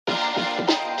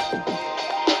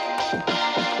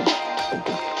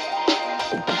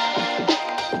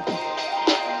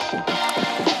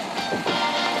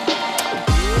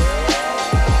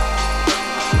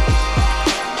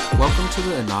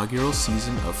inaugural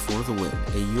season of For the Win,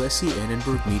 a USC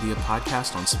Annenberg media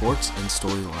podcast on sports and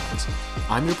storylines.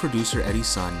 I'm your producer, Eddie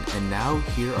Sun, and now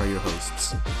here are your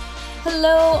hosts.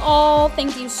 Hello all,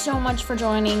 thank you so much for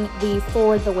joining the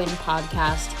For the Win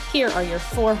podcast. Here are your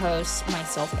four hosts,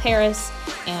 myself, Paris,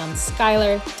 and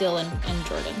Skylar, Dylan, and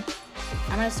Jordan.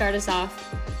 I'm going to start us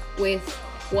off with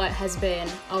what has been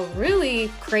a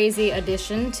really crazy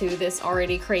addition to this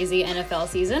already crazy NFL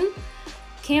season.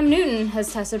 Cam Newton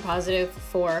has tested positive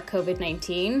for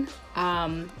COVID-19.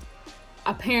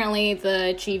 Apparently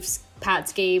the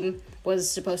Chiefs-Pats game was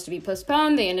supposed to be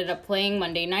postponed. They ended up playing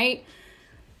Monday night.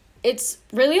 It's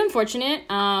really unfortunate.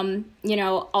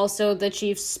 Also the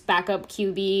Chiefs' backup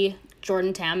QB,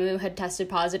 Jordan Ta'amu, had tested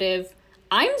positive.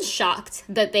 I'm shocked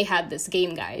that they had this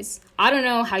game, guys. I don't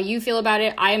know how you feel about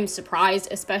it. I am surprised,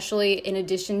 especially in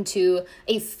addition to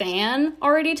a fan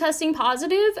already testing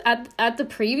positive at the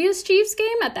previous Chiefs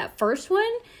game, at that first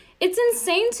one. It's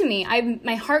insane to me.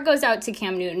 My heart goes out to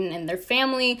Cam Newton and their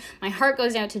family. My heart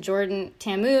goes out to Jordan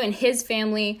Ta'amu and his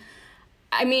family.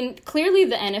 I mean, clearly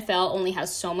the NFL only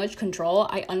has so much control.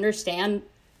 I understand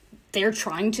they're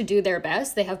trying to do their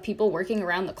best. They have people working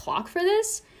around the clock for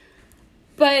this.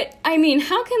 But, I mean,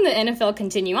 how can the NFL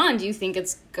continue on? Do you think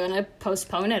it's going to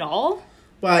postpone at all?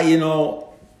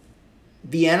 Well,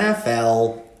 the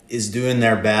NFL is doing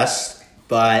their best,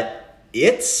 but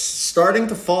it's starting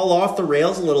to fall off the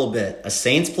rails a little bit. A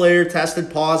Saints player tested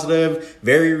positive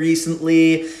very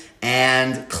recently,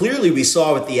 and clearly we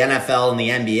saw with the NFL and the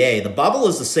NBA, the bubble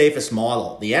is the safest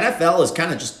model. The NFL is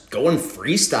kind of just going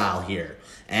freestyle here,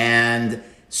 and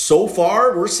so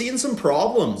far, we're seeing some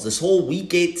problems. This whole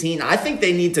Week 18, I think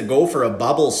they need to go for a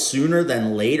bubble sooner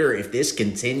than later if this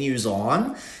continues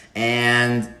on.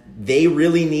 And they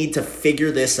really need to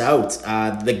figure this out.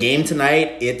 The game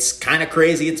tonight, it's kind of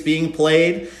crazy it's being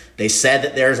played. They said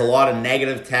that there's a lot of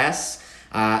negative tests.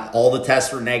 All the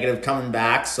tests were negative coming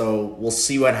back, so we'll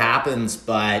see what happens.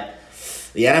 But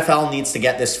the NFL needs to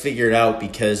get this figured out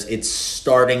because it's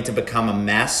starting to become a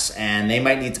mess, and they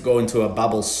might need to go into a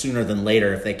bubble sooner than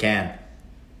later if they can.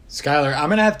 Skylar, I'm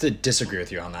going to have to disagree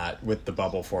with you on that with the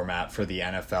bubble format for the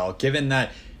NFL, given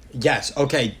that, yes,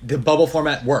 okay, the bubble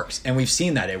format works, and we've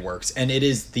seen that it works, and it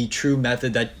is the true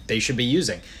method that they should be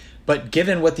using. But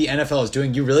given what the NFL is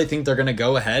doing, you really think they're going to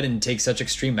go ahead and take such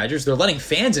extreme measures? They're letting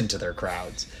fans into their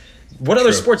crowds. What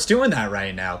other sport's doing that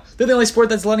right now? They're the only sport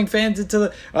that's letting fans into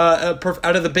the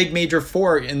out of the big major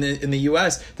four in the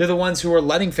U.S. They're the ones who are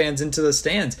letting fans into the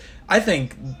stands. I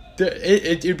think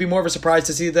it'd be more of a surprise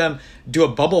to see them do a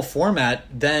bubble format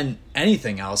than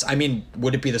anything else. I mean,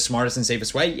 would it be the smartest and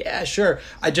safest way? Yeah, sure.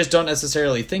 I just don't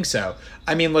necessarily think so.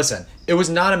 I mean, listen, it was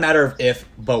not a matter of if,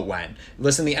 but when.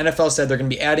 Listen, the NFL said they're going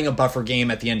to be adding a buffer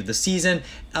game at the end of the season,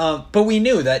 but we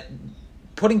knew that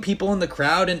putting people in the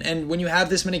crowd and when you have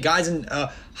this many guys in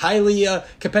a highly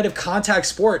competitive contact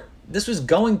sport, this was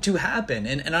going to happen.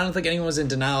 And I don't think anyone was in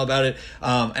denial about it.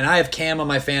 And I have Cam on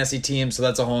my fantasy team, so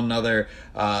that's a whole nother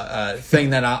thing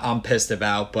that I'm pissed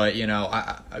about. But,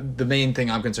 the main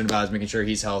thing I'm concerned about is making sure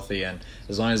he's healthy. And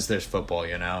as long as there's football,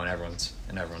 and everyone's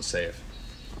safe.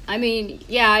 I mean,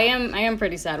 yeah, I am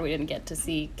pretty sad we didn't get to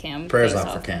see Cam. Prayers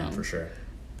up for Cam, for sure.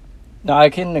 No,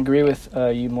 I can agree with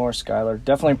you more, Skylar.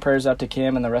 Definitely prayers out to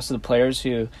Cam and the rest of the players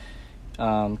who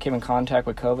came in contact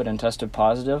with COVID and tested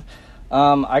positive.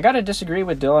 I got to disagree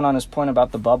with Dylan on his point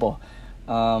about the bubble.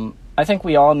 I think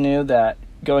we all knew that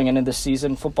going into the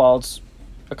season, football's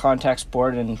a contact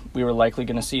sport and we were likely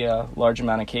going to see a large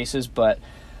amount of cases. But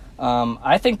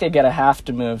I think they're going to have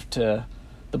to move to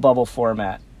the bubble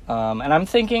format. And I'm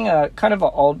thinking kind of an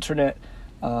alternate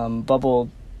bubble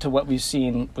to what we've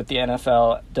seen with the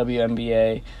NFL,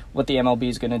 WNBA, what the MLB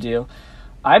is going to do.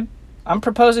 I'm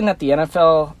proposing that the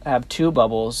NFL have two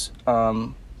bubbles,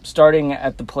 starting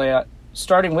with the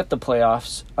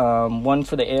playoffs, one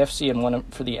for the AFC and one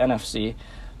for the NFC.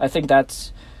 I think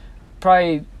that's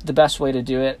probably the best way to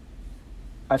do it.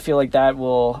 I feel like that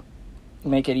will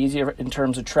make it easier in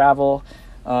terms of travel.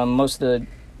 Most of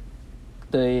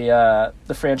the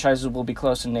franchises will be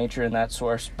close in nature in that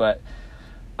source, but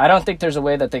I don't think there's a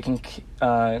way that they can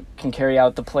carry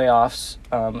out the playoffs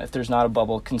if there's not a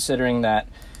bubble, considering that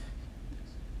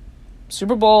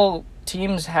Super Bowl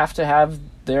teams have to have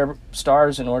their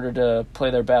stars in order to play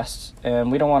their best,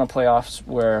 and we don't want playoffs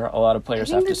where a lot of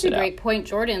players have to sit out. I think that's a great point,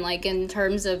 Jordan, like in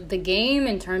terms of the game,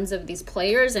 in terms of these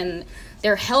players and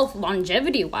their health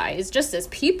longevity-wise, just as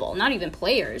people, not even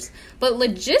players. But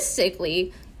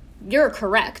logistically, you're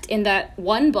correct in that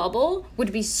one bubble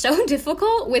would be so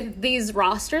difficult with these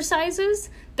roster sizes.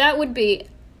 That would be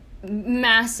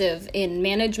massive in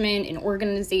management, in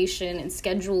organization, in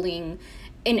scheduling.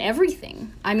 in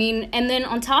everything. I mean, and then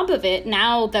on top of it,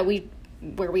 now that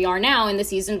where we are now in the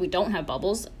season, we don't have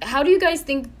bubbles. How do you guys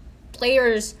think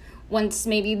players, once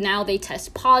maybe now they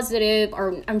test positive,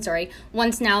 or I'm sorry,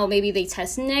 once now maybe they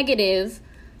test negative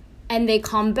and they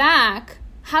come back,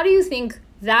 how do you think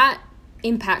that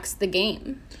impacts the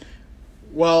game?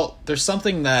 Well, there's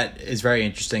something that is very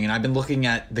interesting, and I've been looking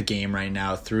at the game right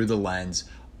now through the lens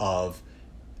of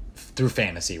through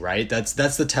fantasy, right? That's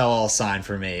the tell-all sign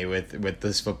for me with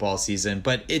this football season.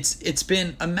 But it's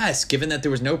been a mess given that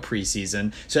there was no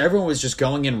preseason, so everyone was just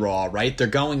going in raw, right? They're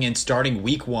going in starting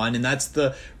week 1, and that's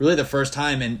really the first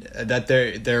time and that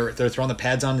they're throwing the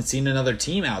pads on and seeing another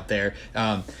team out there.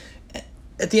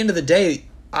 At the end of the day,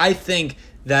 I think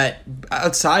that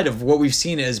outside of what we've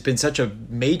seen has been such a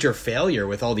major failure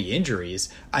with all the injuries.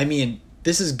 I mean,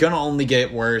 this is going to only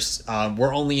get worse.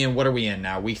 We're only in, what are we in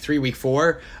now? Week 3, week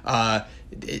 4?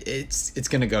 It's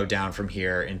going to go down from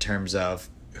here in terms of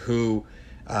who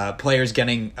players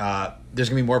getting, there's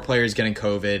going to be more players getting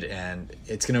COVID, and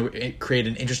it's going to create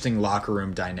an interesting locker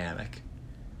room dynamic.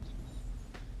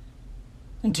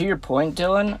 And to your point,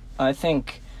 Dylan, I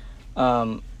think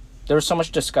there was so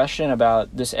much discussion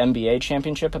about this NBA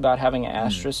championship about having an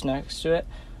asterisk next to it.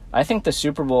 I think the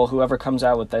Super Bowl, whoever comes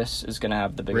out with this is going to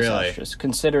have the biggest asterisk,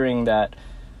 considering that,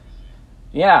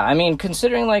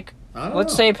 considering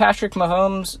let's say Patrick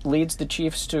Mahomes leads the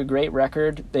Chiefs to a great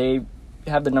record. They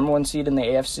have the number 1 seed in the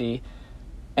AFC,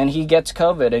 and he gets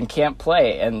COVID and can't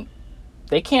play, and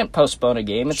they can't postpone a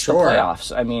game. It's the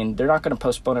playoffs. I mean, they're not going to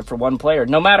postpone it for one player.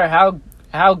 No matter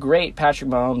how great Patrick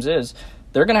Mahomes is,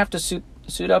 they're going to have to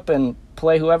suit up and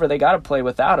play whoever they got to play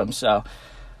without him. So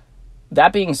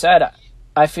that being said,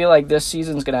 I feel like this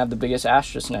season's going to have the biggest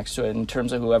asterisk next to it in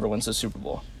terms of whoever wins the Super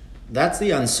Bowl. That's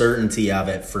the uncertainty of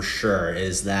it for sure,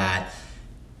 is that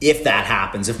if that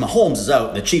happens, if Mahomes is out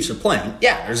and the Chiefs are playing,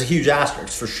 there's a huge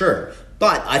asterisk for sure.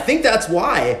 But I think that's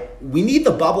why we need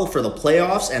the bubble for the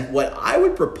playoffs. And what I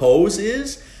would propose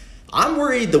is, I'm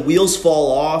worried the wheels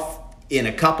fall off in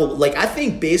a couple, I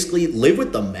think basically live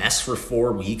with the mess for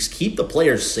 4 weeks, keep the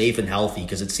players safe and healthy,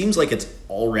 because it seems like it's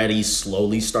already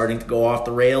slowly starting to go off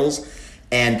the rails,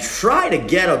 and try to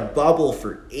get a bubble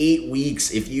for 8 weeks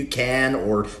if you can,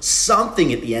 or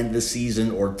something at the end of the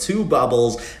season, or 2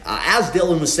 bubbles. As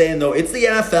Dylan was saying, though, it's the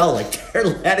NFL. They're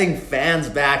letting fans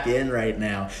back in right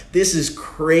now. This is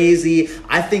crazy.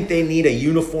 I think they need a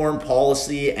uniform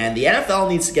policy, and the NFL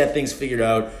needs to get things figured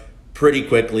out pretty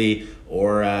quickly,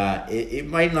 or it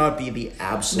might not be the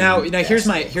absolute Now here's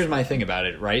my thing about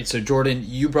it, right? So Jordan,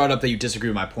 you brought up that you disagree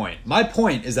with my point. My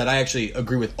point is that I actually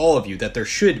agree with all of you that there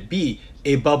should be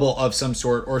a bubble of some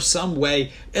sort, or some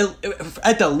way,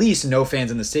 at the least no fans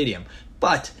in the stadium.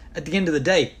 But at the end of the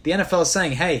day, the NFL is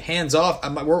saying, hey, hands off.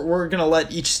 We're going to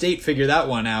let each state figure that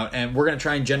one out, and we're going to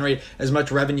try and generate as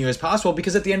much revenue as possible,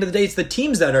 because at the end of the day, it's the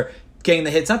teams that are getting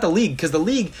the hits, not the league, because the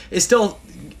league is still,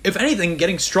 if anything,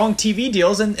 getting strong TV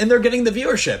deals, and they're getting the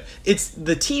viewership. It's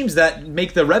the teams that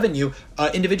make the revenue,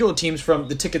 individual teams, from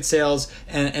the ticket sales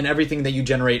and everything that you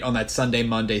generate on that Sunday,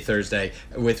 Monday, Thursday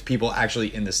with people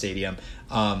actually in the stadium.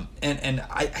 And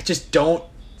I just don't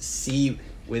see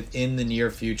within the near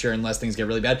future, unless things get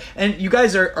really bad. And you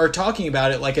guys are talking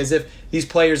about it like as if these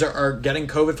players are getting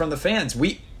COVID from the fans.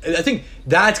 I think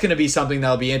that's going to be something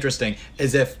that'll be interesting,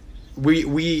 as if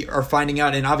we are finding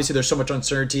out, and obviously there's so much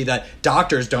uncertainty that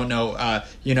doctors don't know,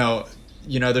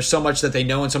 there's so much that they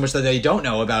know and so much that they don't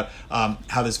know about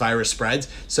how this virus spreads.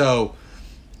 So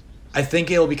I think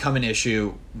it'll become an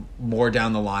issue more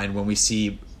down the line when we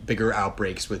see bigger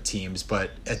outbreaks with teams.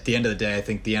 But at the end of the day, I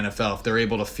think the NFL, if they're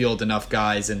able to field enough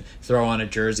guys and throw on a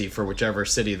jersey for whichever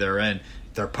city they're in,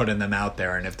 they're putting them out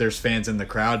there. And if there's fans in the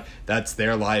crowd, that's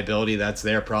their liability, that's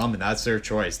their problem, and that's their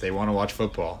choice. They want to watch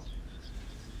football.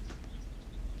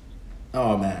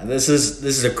 Oh man, this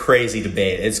is a crazy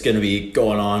debate. It's going to be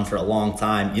going on for a long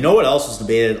time. You know what else was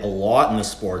debated a lot in the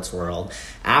sports world?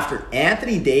 After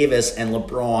Anthony Davis and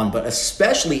LeBron, but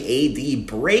especially AD,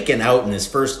 breaking out in his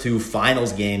first 2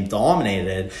 finals games,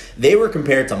 dominated, they were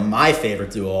compared to my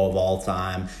favorite duo of all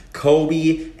time,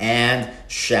 Kobe and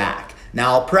Shaq.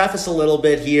 Now, I'll preface a little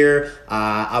bit here.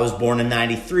 I was born in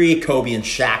 93. Kobe and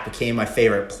Shaq became my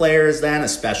favorite players then,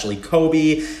 especially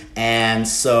Kobe. And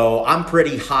so I'm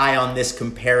pretty high on this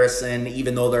comparison,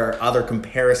 even though there are other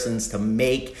comparisons to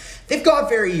make. They've got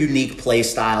very unique play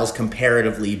styles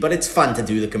comparatively, but it's fun to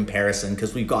do the comparison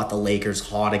because we've got the Lakers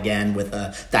hot again with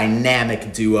a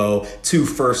dynamic duo, 2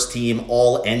 first-team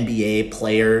All-NBA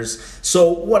players.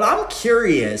 So what I'm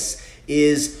curious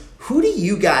is, Who do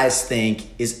you guys think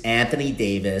is Anthony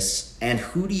Davis, and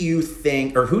who do you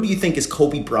think is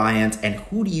Kobe Bryant, and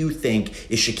who do you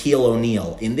think is Shaquille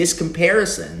O'Neal in this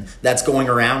comparison that's going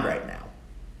around right now?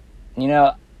 You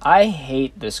know, I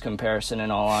hate this comparison in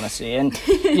all honesty. And,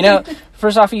 you know,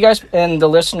 first off, you guys and the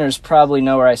listeners probably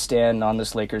know where I stand on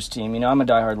this Lakers team. You know, I'm a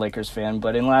diehard Lakers fan,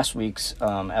 but in last week's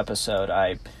episode,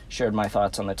 I shared my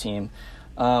thoughts on the team.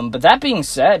 But that being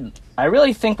said, I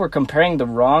really think we're comparing the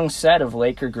wrong set of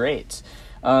Laker greats.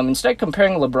 Instead of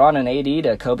comparing LeBron and AD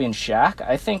to Kobe and Shaq,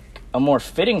 I think a more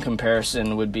fitting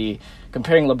comparison would be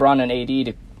comparing LeBron and AD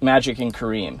to Magic and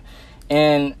Kareem.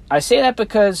 And I say that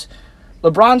because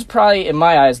LeBron's probably, in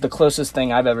my eyes, the closest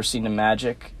thing I've ever seen to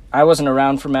Magic. I wasn't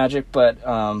around for Magic, but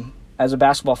as a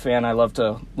basketball fan, I love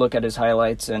to look at his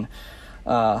highlights and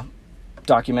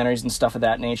documentaries and stuff of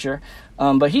that nature.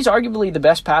 But he's arguably the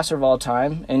best passer of all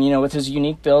time. And, you know, with his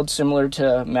unique build similar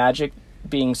to Magic,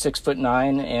 being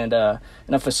 6'9" and a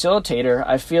facilitator,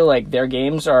 I feel like their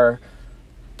games are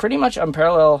pretty much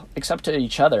unparalleled except to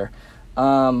each other.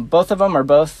 Both of them are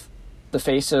both the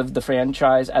face of the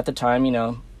franchise at the time. You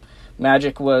know,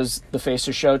 Magic was the face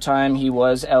of Showtime. He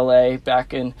was LA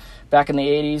back in the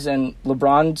 80s, and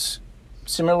LeBron's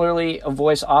similarly a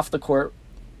voice off the court,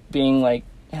 being like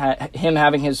him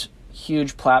having his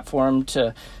huge platform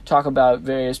to talk about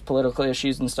various political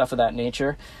issues and stuff of that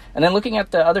nature. And then looking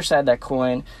at the other side of that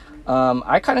coin,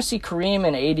 I kind of see Kareem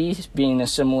and AD being a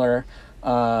similar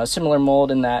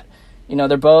mold in that, you know,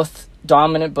 they're both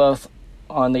dominant both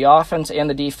on the offense and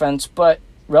the defense, but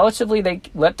relatively they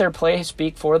let their play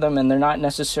speak for them, and they're not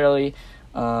necessarily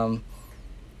loud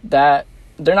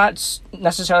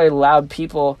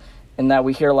people in that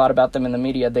we hear a lot about them in the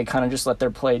media. They kind of just let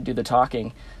their play do the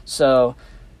talking. So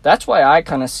that's why I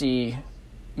kind of see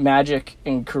Magic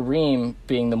and Kareem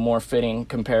being the more fitting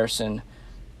comparison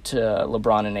to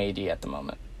LeBron and AD at the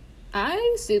moment.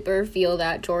 I super feel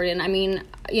that, Jordan. I mean,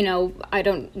 you know, I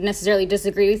don't necessarily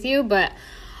disagree with you, but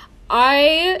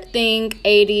I think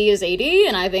AD is AD,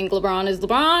 and I think LeBron is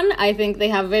LeBron. I think they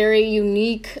have very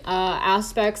unique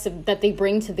aspects that they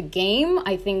bring to the game.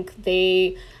 I think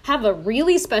they have a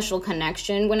really special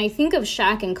connection. When I think of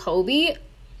Shaq and Kobe,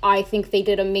 I think they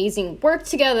did amazing work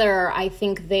together. I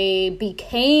think they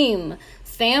became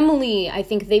family. I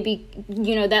think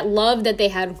that love that they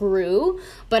had grew.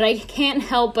 But I can't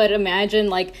help but imagine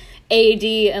like AD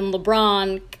and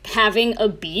LeBron having a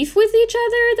beef with each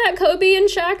other that Kobe and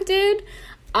Shaq did.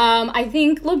 I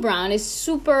think LeBron is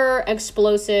super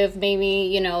explosive.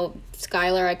 Maybe, you know,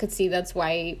 Skylar, I could see that's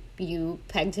why you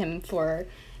pegged him for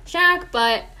Shaq.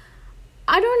 But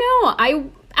I don't know.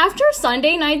 After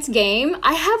Sunday night's game,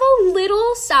 I have a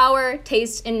little sour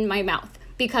taste in my mouth.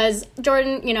 Because,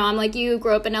 Jordan, you know, I'm like you,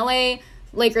 grew up in LA.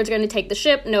 Lakers are going to take the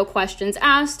ship, no questions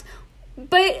asked.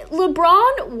 But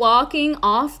LeBron walking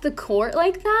off the court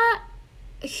like that,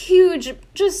 huge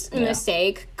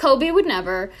mistake. Kobe would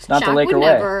never. It's not Shaq the Laker would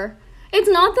way. never. It's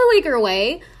not the Laker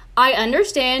way. I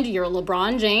understand you're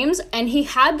LeBron James, and he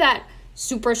had that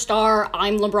superstar,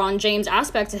 I'm LeBron James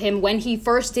aspect to him when he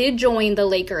first did join the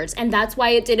Lakers, and that's why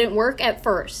it didn't work at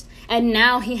first. And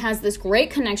now he has this great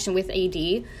connection with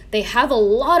AD. They have a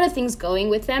lot of things going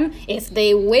with them. If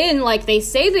they win like they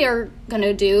say they're going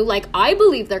to do, like I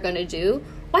believe they're going to do,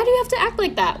 why do you have to act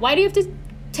like that? Why do you have to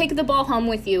take the ball home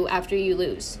with you after you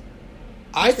lose?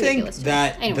 I think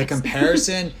that the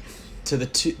comparison to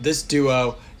this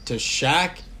duo to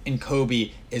Shaq and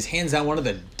Kobe is hands down one of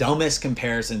the dumbest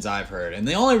comparisons I've heard. And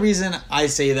the only reason I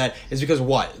say that is because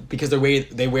what? Because the way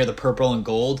they wear the purple and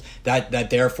gold,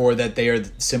 that therefore that they are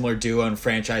the similar duo in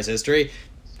franchise history.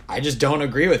 I just don't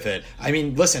agree with it. I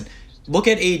mean, listen, look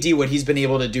at AD, what he's been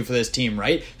able to do for this team,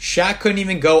 right? Shaq couldn't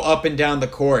even go up and down the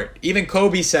court. Even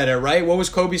Kobe said it, right? What was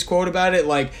Kobe's quote about it?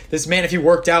 Like, this man, if he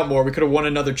worked out more, we could have won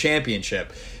another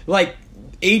championship. Like,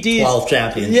 AD 12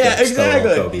 championships. Yeah,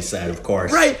 exactly. Kobe said, of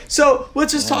course. Right. So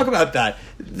let's just talk about that.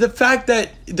 The fact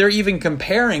that they're even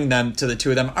comparing them to the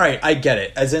two of them. All right, I get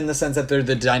it. As in the sense that they're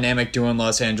the dynamic duo in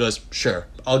Los Angeles. Sure,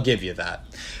 I'll give you that.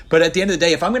 But at the end of the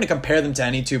day, if I'm going to compare them to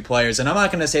any two players, and I'm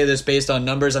not going to say this based on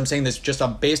numbers, I'm saying this just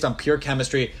based on pure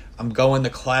chemistry, I'm going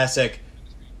the classic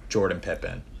Jordan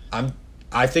Pippen.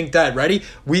 I think that, ready?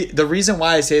 The reason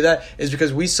why I say that is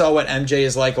because we saw what MJ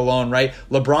is like alone, right?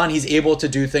 LeBron, he's able to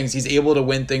do things. He's able to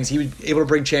win things. He's able to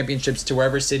bring championships to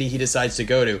wherever city he decides to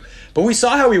go to. But we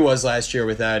saw how he was last year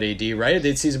without AD, right?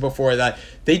 The season before that.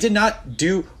 They did not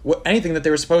do anything that they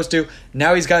were supposed to.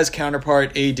 Now he's got his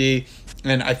counterpart, AD,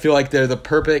 and I feel like they're the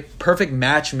perfect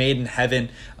match made in heaven.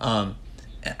 I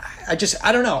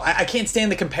don't know. I can't stand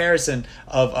the comparison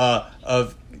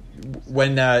of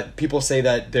when people say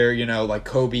that they're, like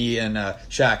Kobe and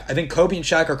Shaq, I think Kobe and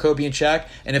Shaq are Kobe and Shaq.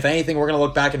 And if anything, we're going to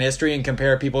look back in history and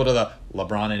compare people to the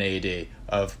LeBron and AD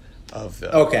of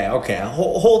the... Okay.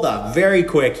 Hold up. Very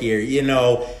quick here.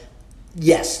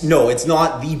 Yes, no, it's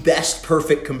not the best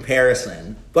perfect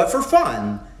comparison. But for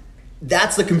fun,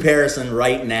 that's the comparison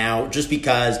right now, just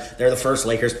because they're the first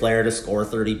Lakers player to score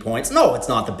 30 points. No, it's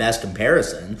not the best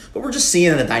comparison, but we're just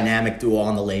seeing a dynamic duo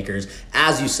on the Lakers,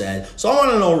 as you said. So I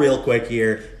want to know real quick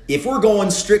here, if we're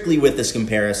going strictly with this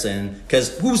comparison,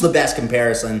 because who's the best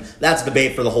comparison, that's a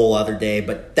debate for the whole other day,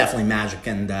 but definitely Magic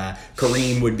and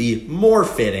Kareem would be more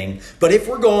fitting. But if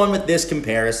we're going with this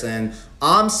comparison,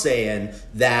 I'm saying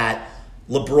that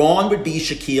LeBron would be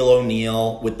Shaquille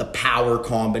O'Neal with the power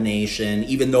combination,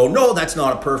 even though, no, that's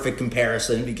not a perfect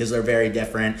comparison because they're very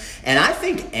different. And I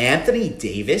think Anthony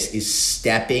Davis is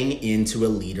stepping into a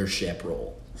leadership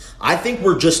role. I think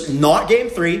we're just not game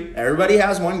 3. Everybody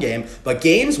has one game. But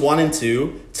games 1 and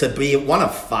 2, to be one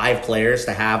of 5 players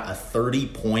to have a 2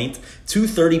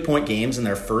 30-point games in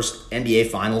their first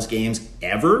NBA Finals games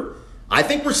ever, I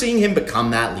think we're seeing him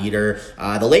become that leader.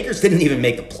 The Lakers didn't even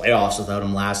make the playoffs without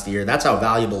him last year. That's how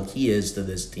valuable he is to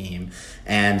this team.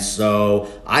 And so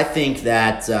I think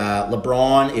that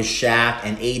LeBron is Shaq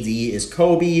and AD is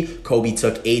Kobe. Kobe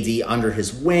took AD under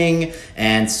his wing.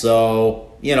 And so,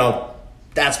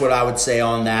 that's what I would say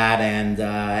on that. And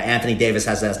Anthony Davis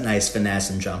has that nice finesse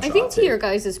and jump shot. I think to your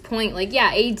guys' point,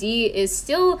 AD is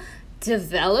still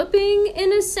developing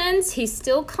in a sense. He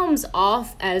still comes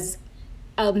off as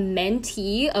a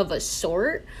mentee of a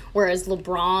sort, whereas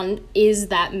LeBron is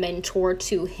that mentor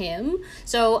to him.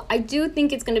 So I do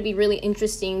think it's going to be really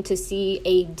interesting to see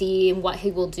AD and what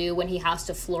he will do when he has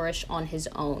to flourish on his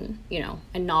own,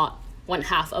 and not one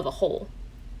half of a whole.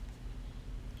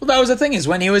 Well, that was the thing, is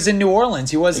when he was in New Orleans,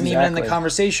 he wasn't even in the Exactly.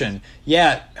 conversation.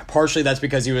 Yeah, partially that's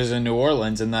because he was in New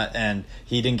Orleans and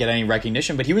he didn't get any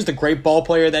recognition, but he was the great ball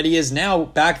player that he is now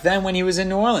back then when he was in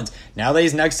New Orleans. Now that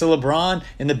he's next to LeBron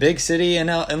in the big city in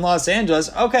Los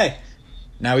Angeles, okay,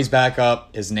 now he's back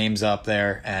up, his name's up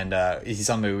there, and he's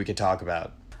somebody we could talk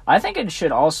about. I think it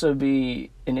should also be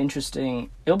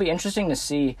it'll be interesting to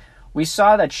see. We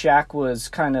saw that Shaq was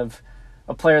kind of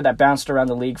a player that bounced around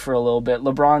the league for a little bit.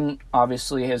 LeBron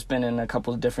obviously has been in a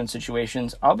couple of different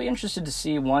situations. I'll be interested to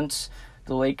see, once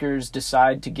the Lakers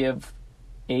decide to give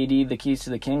AD the keys to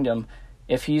the kingdom,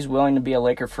 if he's willing to be a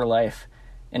Laker for life,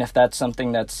 and if that's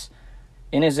something that's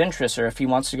in his interest, or if he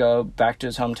wants to go back to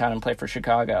his hometown and play for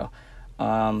Chicago.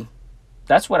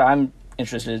 That's what I'm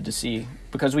interested to see,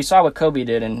 because we saw what Kobe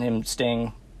did and him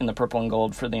staying in the purple and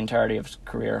gold for the entirety of his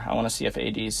career. I want to see if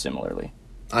AD is similarly.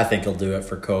 I think he'll do it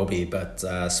for Kobe. But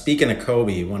speaking of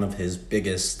Kobe, one of his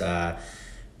biggest,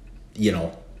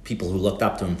 people who looked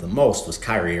up to him the most was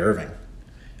Kyrie Irving.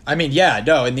 I mean, yeah,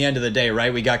 no, in the end of the day,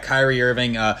 right, we got Kyrie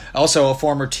Irving, also a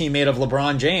former teammate of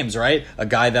LeBron James, right? A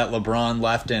guy that LeBron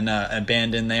left and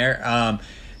abandoned there.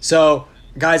 So,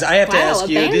 guys, I have to ask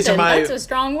you, these are my... That's a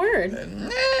strong word.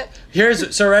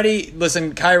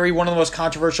 Listen, Kyrie, one of the most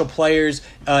controversial players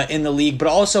in the league, but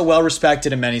also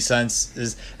well-respected in many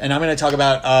senses. And I'm going to talk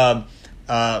about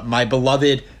my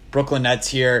beloved Brooklyn Nets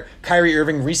here. Kyrie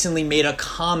Irving recently made a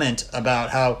comment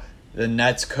about how the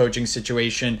Nets coaching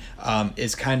situation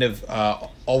is kind of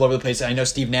all over the place. I know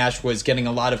Steve Nash was getting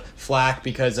a lot of flack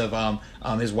because of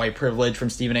his white privilege from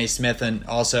Stephen A. Smith, and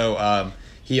also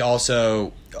he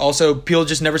also people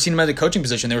just never seen him at a coaching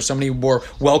position. There were so many more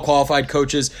well-qualified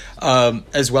coaches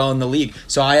as well in the league.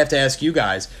 So I have to ask you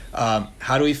guys,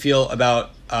 how do we feel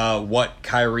about what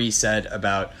Kyrie said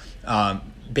about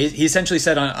he essentially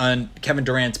said on Kevin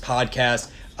Durant's podcast,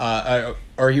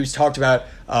 or he was talked about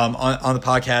on the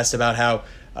podcast about how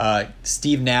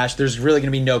Steve Nash, there's really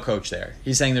going to be no coach there.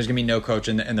 He's saying there's going to be no coach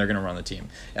and they're going to run the team.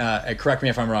 Correct me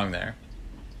if I'm wrong there.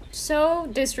 So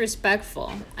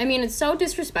disrespectful. I mean, it's so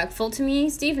disrespectful to me.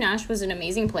 Steve Nash was an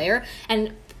amazing player,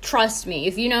 and trust me,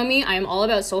 if you know me, I am all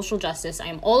about social justice. I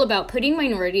am all about putting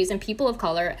minorities and people of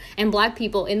color and black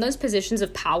people in those positions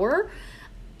of power.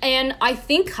 And I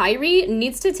think Kyrie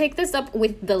needs to take this up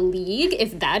with the league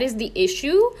if that is the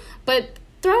issue. But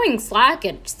throwing slack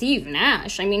at Steve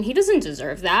Nash, I mean, he doesn't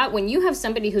deserve that. When you have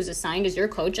somebody who's assigned as your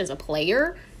coach as a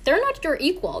player, they're not your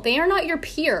equal. They are not your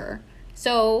peer.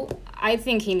 So I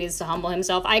think he needs to humble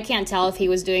himself. I can't tell if he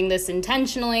was doing this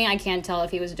intentionally. I can't tell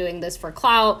if he was doing this for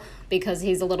clout because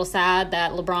he's a little sad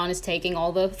that LeBron is taking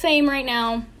all the fame right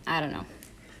now. I don't know.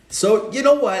 So, you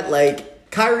know what?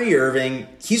 Kyrie Irving,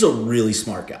 he's a really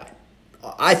smart guy.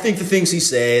 I think the things he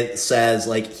says,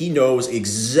 like, he knows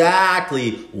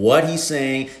exactly what he's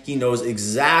saying. He knows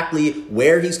exactly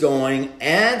where he's going.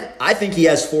 And I think he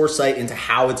has foresight into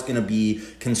how it's going to be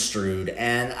construed.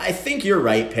 And I think you're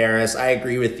right, Paris. I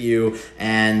agree with you.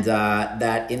 And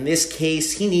that in this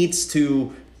case, he needs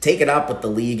to take it up with the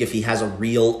league if he has a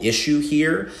real issue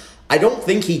here. I don't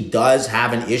think he does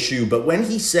have an issue, but when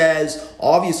he says,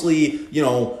 obviously,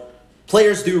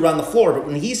 players do run the floor, but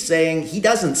when he's saying he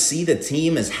doesn't see the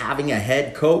team as having a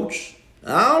head coach,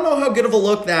 I don't know how good of a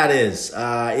look that is.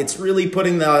 It's really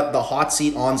putting the hot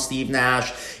seat on Steve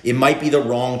Nash. It might be the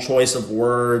wrong choice of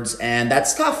words, and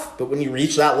that's tough. But when you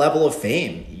reach that level of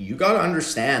fame, you got to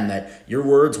understand that your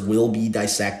words will be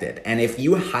dissected. And if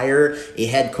you hire a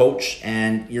head coach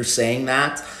and you're saying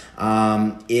that,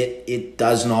 it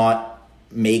does not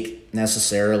make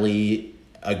necessarily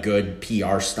a good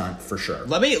PR stunt for sure.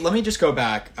 Let me just go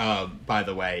back, by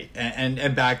the way, and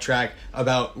backtrack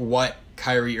about what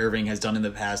Kyrie Irving has done in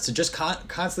the past to just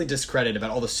constantly discredit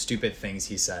about all the stupid things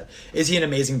he said. Is he an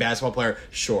amazing basketball player?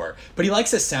 Sure. But he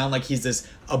likes to sound like he's this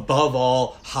above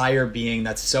all higher being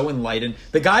that's so enlightened.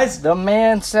 The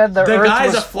man said the earth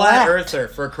guy's was a flat earther,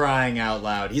 for crying out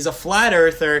loud. He's a flat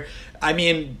earther. I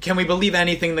mean, can we believe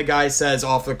anything the guy says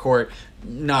off the court?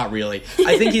 Not really.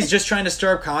 I think he's just trying to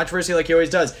stir up controversy like he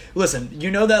always does. Listen, you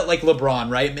know that, like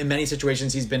LeBron, right? In many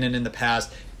situations he's been in the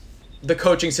past, the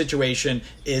coaching situation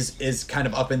is kind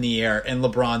of up in the air, and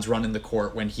LeBron's running the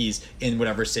court when he's in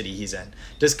whatever city he's in.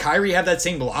 Does Kyrie have that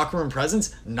same locker room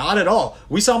presence? Not at all.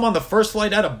 We saw him on the first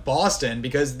flight out of Boston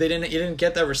because he didn't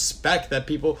get that respect that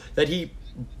he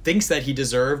thinks that he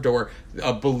deserved or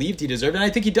believed he deserved, and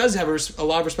I think he does have a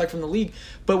lot of respect from the league.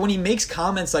 But when he makes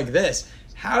comments like this,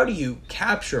 how do you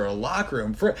capture a locker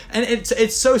room? And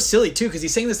it's so silly too, because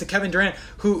he's saying this to Kevin Durant,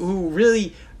 who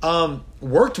really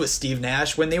worked with Steve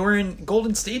Nash when they were in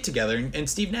Golden State together, and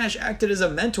Steve Nash acted as a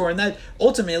mentor, and that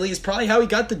ultimately is probably how he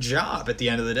got the job at the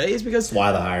end of the day, is because it's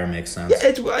why the hire makes sense. Yeah,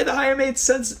 it's why the hire made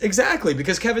sense, exactly,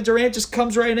 because Kevin Durant just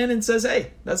comes right in and says,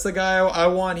 hey, that's the guy I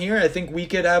want here. I think we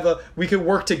could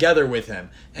work together with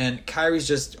him. And Kyrie's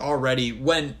just already,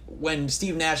 when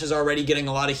Steve Nash is already getting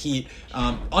a lot of heat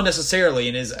unnecessarily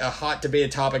and is a hot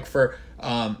debated topic for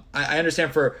I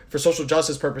understand for social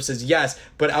justice purposes, yes,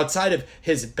 but outside of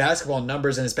his basketball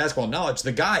numbers and his basketball knowledge,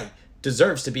 the guy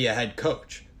deserves to be a head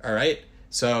coach. All right.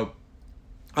 So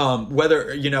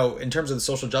whether, in terms of the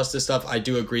social justice stuff, I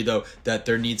do agree, though, that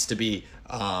there needs to be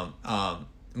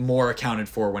more accounted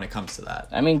for when it comes to that.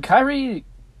 I mean, Kyrie's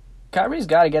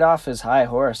got to get off his high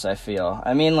horse, I feel.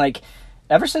 I mean, like,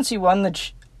 ever since he won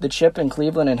the chip in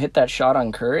Cleveland and hit that shot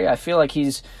on Curry, I feel like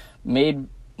he's made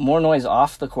more noise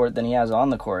off the court than he has on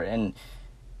the court. And,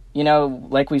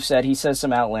 like we've said, he says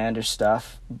some outlandish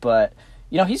stuff, but,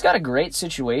 he's got a great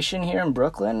situation here in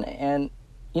Brooklyn, and,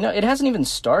 it hasn't even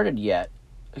started yet.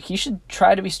 He should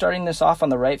try to be starting this off on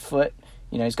the right foot.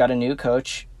 He's got a new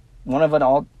coach, one of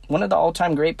the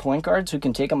all-time great point guards who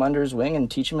can take him under his wing and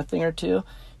teach him a thing or two.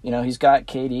 He's got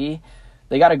KD.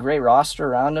 They got a great roster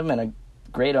around him and a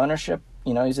great ownership.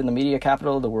 He's in the media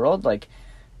capital of the world. Like,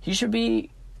 he should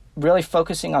be really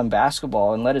focusing on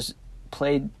basketball and let his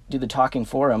play do the talking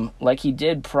for him, like he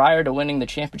did prior to winning the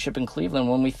championship in Cleveland,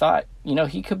 when we thought,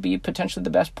 he could be potentially the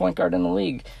best point guard in the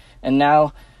league. And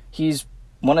now he's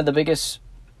one of the biggest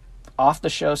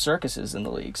off-the-show circuses in the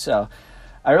league. So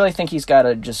I really think he's got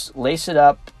to just lace it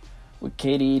up with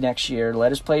KD next year,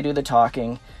 let his play do the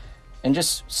talking, and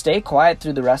just stay quiet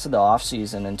through the rest of the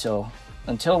offseason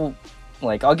until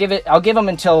like, I'll give him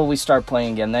until we start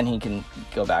playing again. Then he can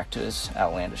go back to his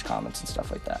outlandish comments and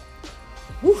stuff like that.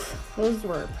 Whew, those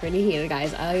were pretty heated,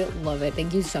 guys. I love it.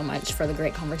 Thank you so much for the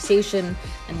great conversation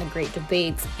and the great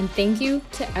debates. And thank you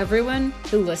to everyone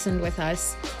who listened with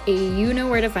us. You know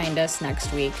where to find us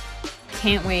next week.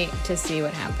 Can't wait to see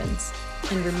what happens.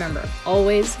 And remember,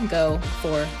 always go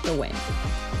for the win.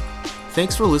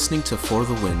 Thanks for listening to For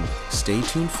the Win. Stay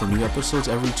tuned for new episodes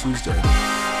every Tuesday.